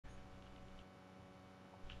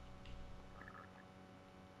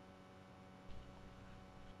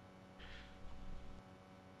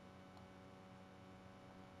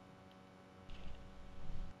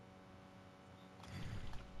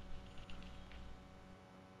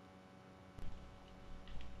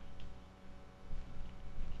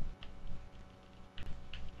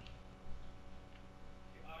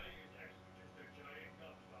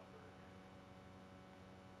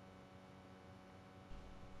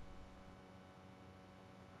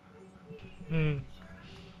Hmm.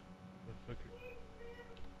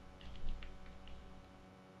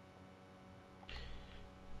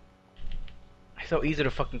 He's so easy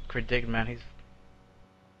to fucking predict, man. He's.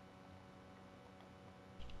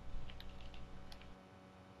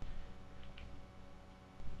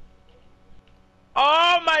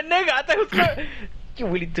 Oh my nigga! I thought it was coming. You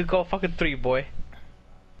really took go fucking 3, boy.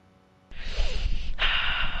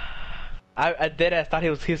 I dead ass thought he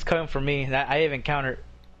was coming for me. And I even countered,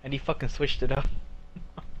 and he fucking switched it up.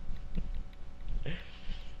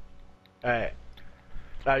 Alright.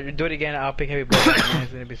 You do it again. I'll pick heavy blow.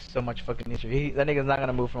 It's gonna be so much fucking easier. That nigga's not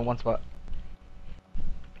gonna move from one spot.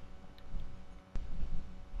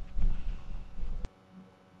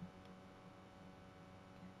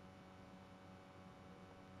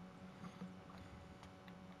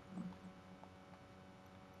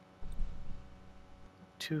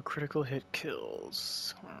 Two critical hit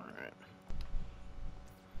kills. Alright.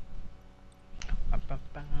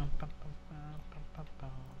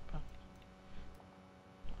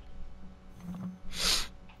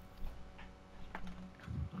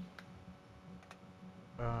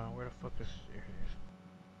 Where the fuck is here?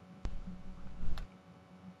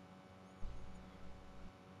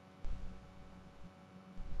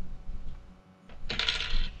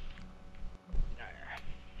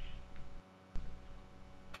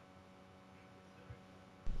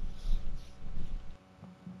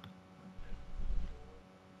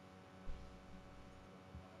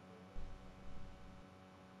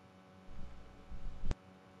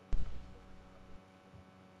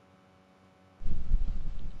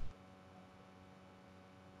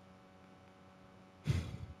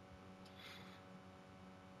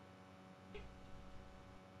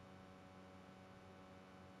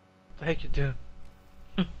 What the heck you doing?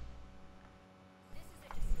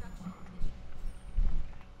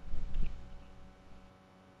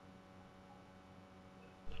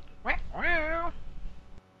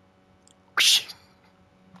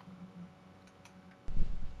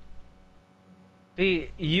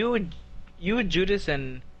 See, you, Judas,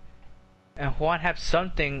 and Juan have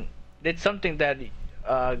something. Did something that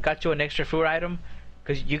got you an extra food item,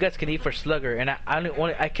 because you guys can eat for Slugger, and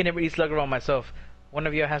I can never eat Slugger on myself. One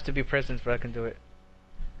of you has to be present for I can do it.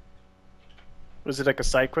 Was it like a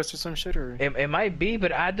side quest or some shit, or? It might be,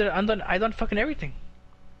 but I done fucking everything.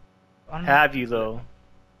 Have you though?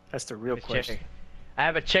 That's the real question. I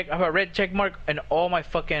have a red check mark in all my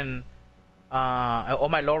fucking all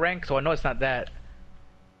my low rank, so I know it's not that.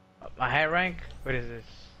 My high rank, what is this?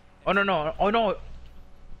 Oh no, oh no.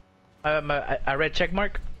 A red check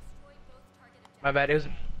mark. My bad.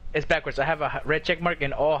 It's backwards. I have a red check mark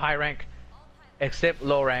in all high rank, except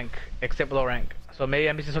low rank. So maybe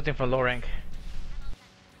I'm missing something from low rank.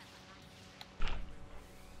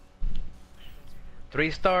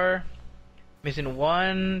 3-star. Missing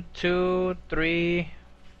 1, 2, 3.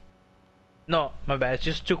 No, my bad. It's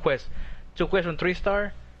just 2 quests. 2 quests from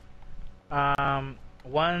 3-star.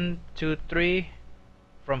 1, 2, 3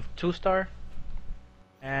 from 2-star.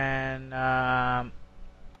 And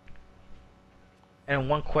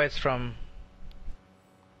 1 quest from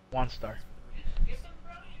 1-star.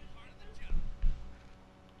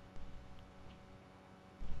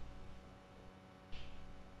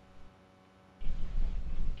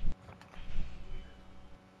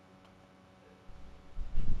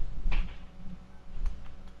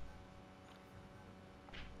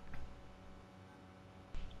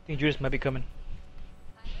 I think Judas might be coming.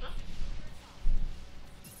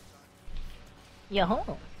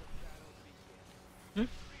 Yo-ho! Hmm?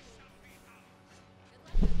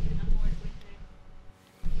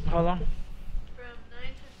 How long? From 9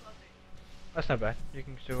 to 12:30. That's not bad. You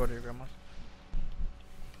can still go to your grandma's.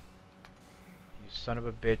 You son of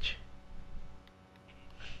a bitch.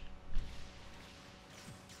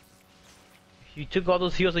 You took all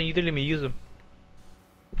those heals and you didn't even use them.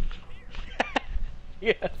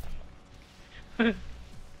 Yeah.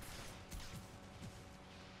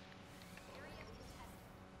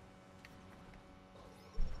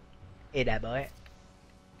 Hey, that boy.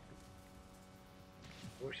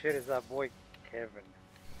 Oh shit, is that boy Kevin?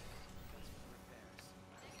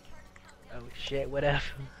 Oh shit, what up?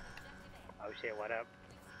 Oh shit, what up?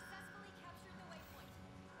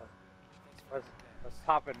 What's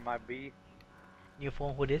poppin', my B? New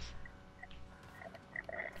phone, who this?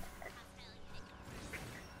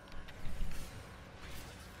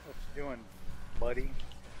 What you doing, buddy?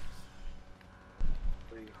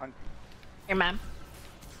 What are you hunting? Hey, ma'am.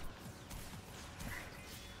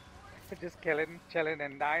 Just killing, chilling,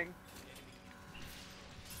 and dying.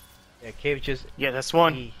 Yeah, Cave just. Yeah, that's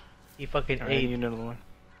one. He fucking Alright, ate you know the one.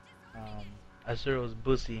 Azuro's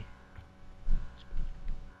bussy.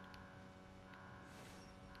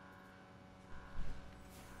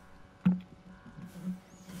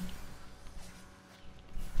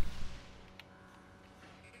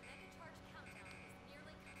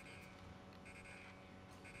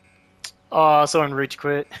 Oh, someone rage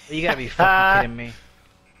quit. You gotta be fucking kidding me.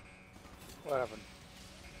 What happened?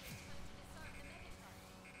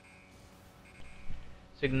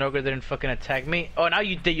 So Ignoga didn't fucking attack me. Oh, now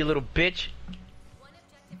you did, you little bitch.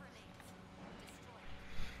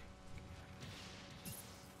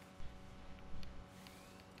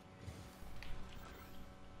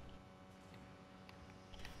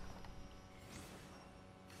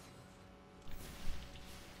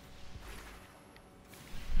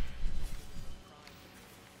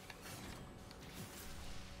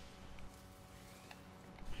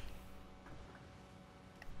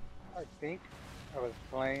 I think I was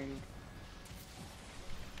playing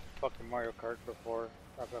fucking Mario Kart before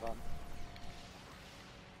I got on.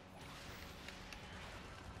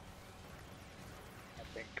 I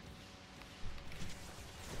think.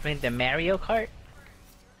 Playing the Mario Kart?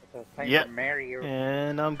 I was playing Yep. for Mario.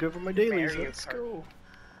 And I'm good for my dailies. Mario Let's Kart. go.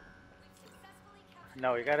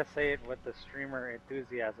 No, you gotta say it with the streamer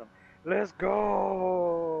enthusiasm. Let's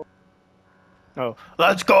go! Oh,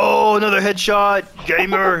 let's go! Another headshot,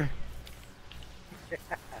 gamer.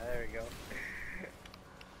 There we go.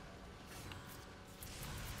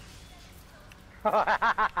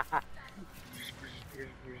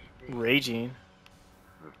 Raging.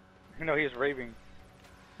 No, he was raving.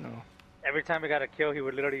 No. Every time he got a kill, he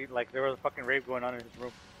would literally, like, there was a fucking rave going on in his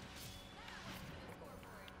room.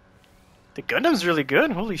 The Gundam's really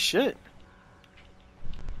good. Holy shit.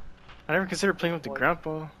 I never considered playing with the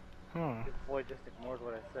grandpa. Huh. This boy just ignored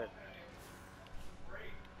what I said.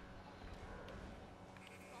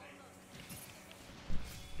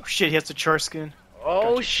 Oh shit, he has the char skin.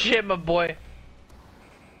 Oh Gotcha. shit, my boy.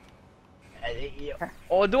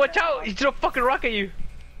 Oh, do watch out! He threw a fucking rock at you.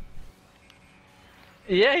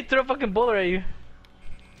 Yeah, he threw a fucking bullet at you.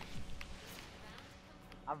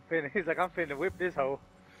 He's like, I'm finna whip this hoe.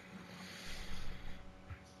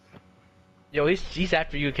 Yo, he's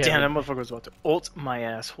after you, Kevin. Damn, that motherfucker was about to ult my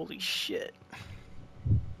ass. Holy shit.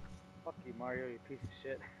 Fuck you, Mario, you piece of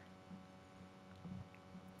shit.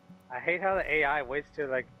 I hate how the AI waits to,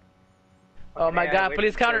 like... Oh my AI god, waits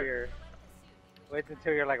please until counter. Waits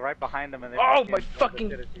until you're, like, right behind them and they Oh, my dump the fucking-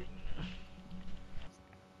 shit at you.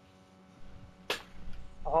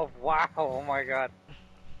 Oh, wow, oh my god.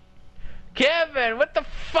 Kevin, what the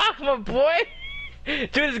fuck, my boy?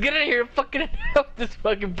 Dude, let's get in here and fucking help this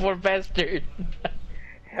fucking poor bastard.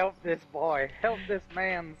 Help this boy, help this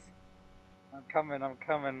man's. I'm coming,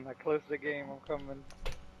 I close the game, I'm coming.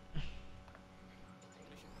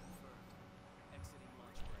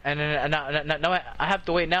 And then now I have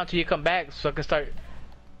to wait now till you come back so I can start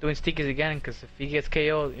doing stickies again. Cause if he gets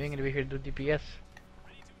KO, you ain't gonna be here to do DPS.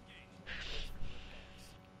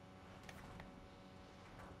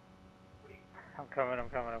 I'm coming.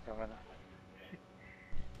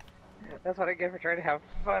 That's what I get for trying to have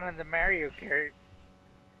fun on the Mario Kart.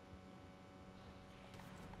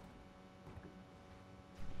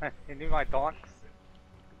 You need my donks?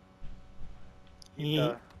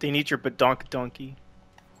 They need your badonk donkey.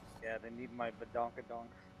 Yeah, they need my badonka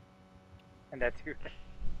donks. And that too.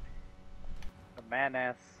 The man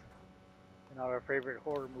ass in our favorite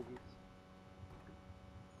horror movies.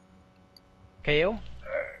 KO?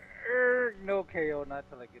 No KO, not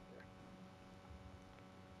till I get there.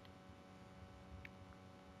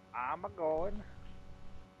 I'm a going.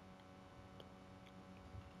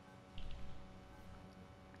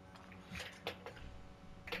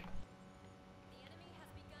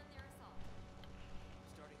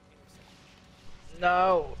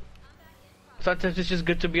 No. Sometimes it's just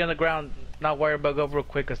good to be on the ground, not worry about go real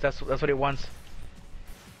quick, cause that's what he wants.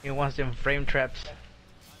 He wants them frame traps.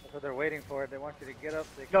 That's what they're waiting for. They want you to get up.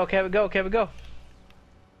 They Go, Kevin, go, Kevin, go.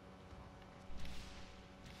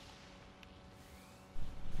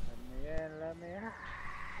 Let me in, let me in.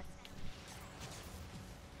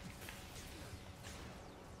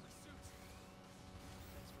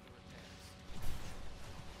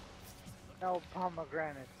 No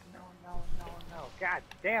pomegranates. No. God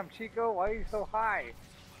damn, Chico, why are you so high?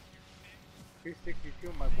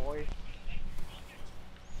 262, my boy.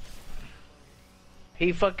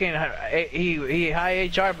 He fucking he high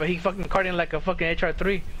HR, but he fucking carding like a fucking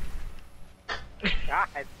HR3. God.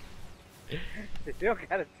 You don't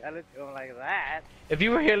gotta tell it to him like that. If you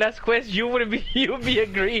were here last quest, you would be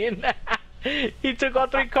agreeing. He took all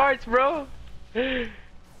 3 cards, bro. He's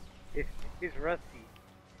rusty.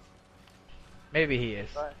 Maybe he is.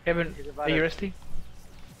 But Kevin, he's are about you as- rusty?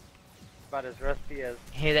 About as rusty as...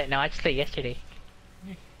 Hear that? No, I just played yesterday.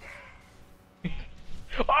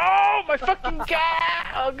 Oh my fucking god!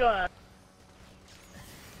 Oh god!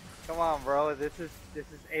 Come on, bro. This is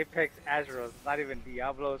Apex Azeroth. It's not even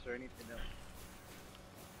Diablos or anything else.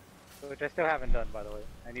 Which I still haven't done, by the way.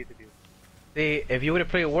 I need to do. See, if you would have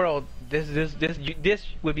played World, this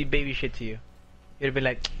would be baby shit to you. You'd have been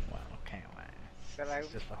like, wow, okay, wow. But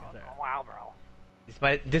It's just fucking there. oh, wow, bro.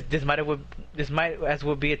 This might as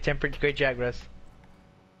well be a tempered great Jagress.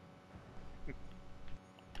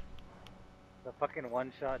 The fucking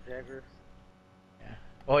one-shot Jaggers. Yeah.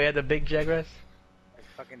 Oh yeah, the big Jagress. Like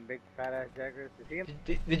fucking big fat-ass Jaggers. Is he him?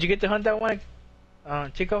 Did you get to hunt that one,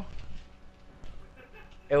 Chico?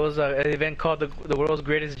 It was an event called the world's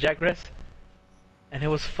greatest Jagress, and it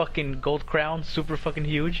was fucking gold crown, super fucking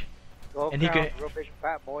huge. Gold And he crown, could- real big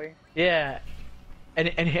fat boy. Yeah, and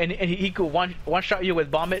he could one shot you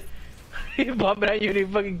with bomb it. He bomb it at you and he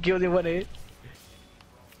fucking killed you in one hit.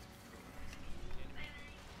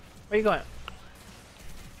 Where you going?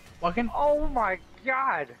 Walking? Oh my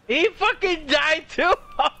god! He fucking died too!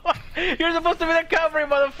 You're supposed to be the covering,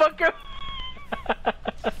 motherfucker!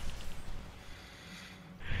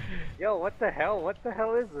 Yo, what the hell? What the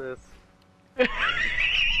hell is this?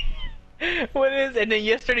 What is? And then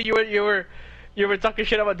yesterday you were talking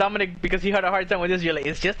shit about Dominic because he had a hard time with this. You're like,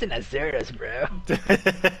 it's just an Azuras, bro.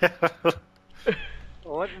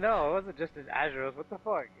 What? No, it wasn't just an Azuros. What the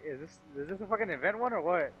fuck? Is this a fucking event one or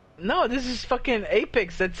what? No, this is fucking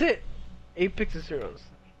Apex. That's it. Apex Azuros.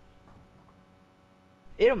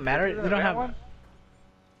 It don't matter. This is We an don't event have. one?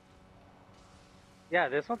 Yeah,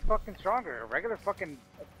 this one's fucking stronger. A regular fucking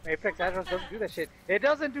Apex Azuros doesn't do that shit. It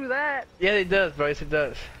doesn't do that. Yeah, it does, bro. Yes, it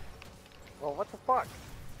does. Well, what the fuck?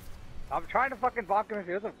 I'm trying to fucking block him if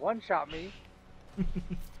he doesn't one-shot me.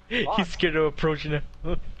 Fuck. He's scared of approaching him.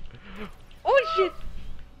 Oh shit!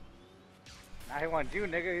 Now he wants you,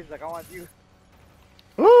 nigga. He's like, I want you.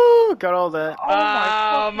 Woo! Got all that.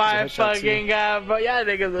 Oh my It's a headshot fucking god, bro. Yeah,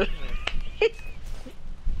 niggas.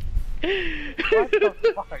 What the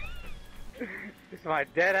fuck? It's my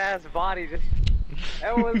dead ass body just.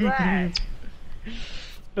 That was that.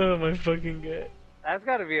 Oh my fucking god. That's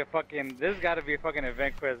gotta be a fucking. This gotta be a fucking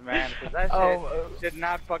event quiz, man. Cause that shit Oh, did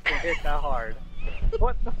not fucking hit that hard.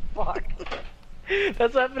 What the fuck?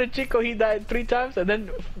 That's what happened to Chico. He died 3 times, and then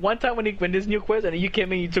one time when this new quiz, and you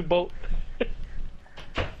came in, you took both.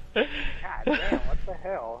 God damn, what the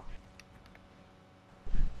hell?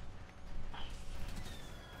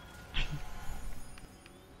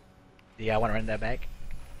 Yeah, I want to run that back.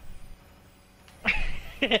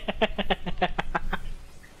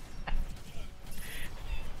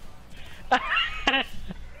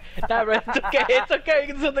 Nah, bro, it's okay. It's okay. You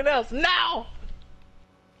can do something else now.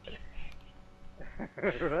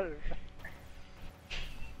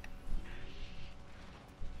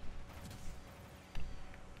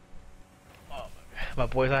 My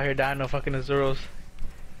boys out here dying no fucking Azuros.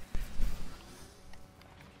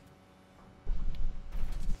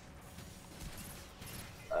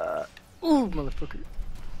 Ooh, motherfucker.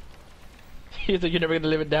 You think you're never gonna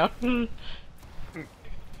live it down?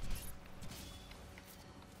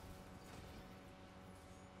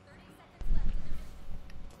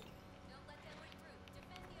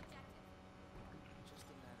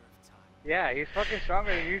 Yeah, he's fucking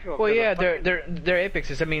stronger than usual. Well, because yeah, of fucking- they're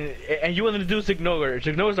apexes. I mean, and you want to do Zignoger.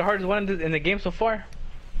 Zignoger's the hardest one in the game so far.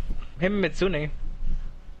 Him and Mitsune.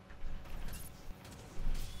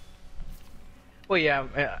 Well,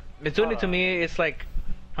 yeah, Mitsune to me it's like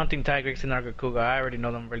hunting Tigrex and Nargacuga. I already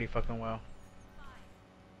know them really fucking well.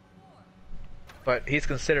 But he's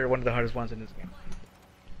considered one of the hardest ones in this game.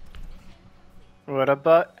 What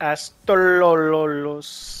about Astololos?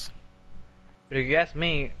 But if you ask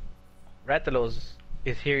me, Rathalos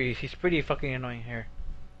is here. He's pretty fucking annoying here.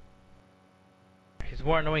 He's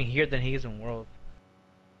more annoying here than he is in World.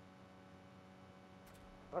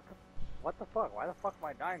 What the fuck? Why the fuck am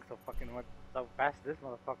I dying so fucking much, so fast? This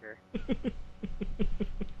motherfucker.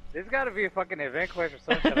 There's gotta be a fucking event quest or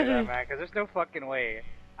some shit like that, man. Cause there's no fucking way.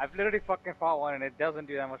 I've literally fucking fought one and it doesn't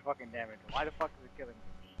do that much fucking damage. Why the fuck is it killing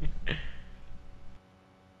me?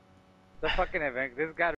 The fucking event. This gotta